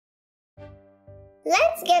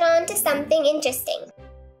Let's get on to something interesting.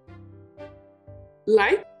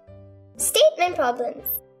 Like? Statement problems.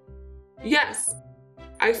 Yes,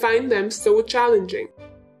 I find them so challenging.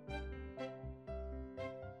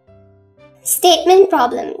 Statement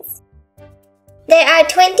problems. There are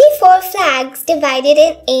 24 flags divided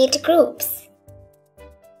in 8 groups.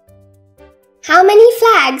 How many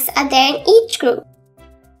flags are there in each group?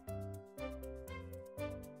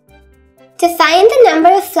 To find the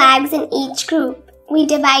number of flags in each group, we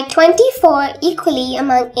divide 24 equally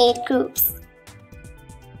among 8 groups.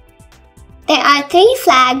 There are 3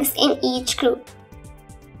 flags in each group.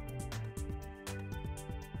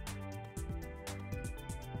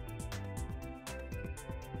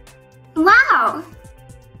 Wow!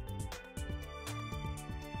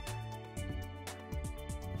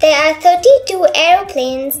 There are 32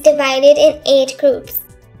 aeroplanes divided in 8 groups.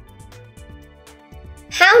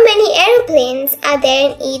 How many aeroplanes are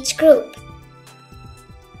there in each group?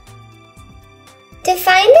 To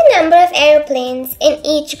find the number of aeroplanes in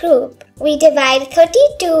each group, we divide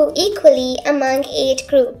 32 equally among 8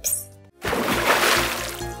 groups.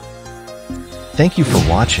 Thank you for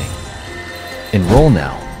watching. Enroll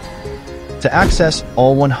now. To access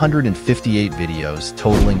all 158 videos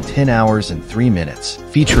totaling 10 hours and 3 minutes,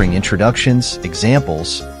 featuring introductions,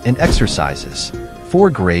 examples, and exercises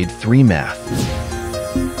for Grade 3 Math.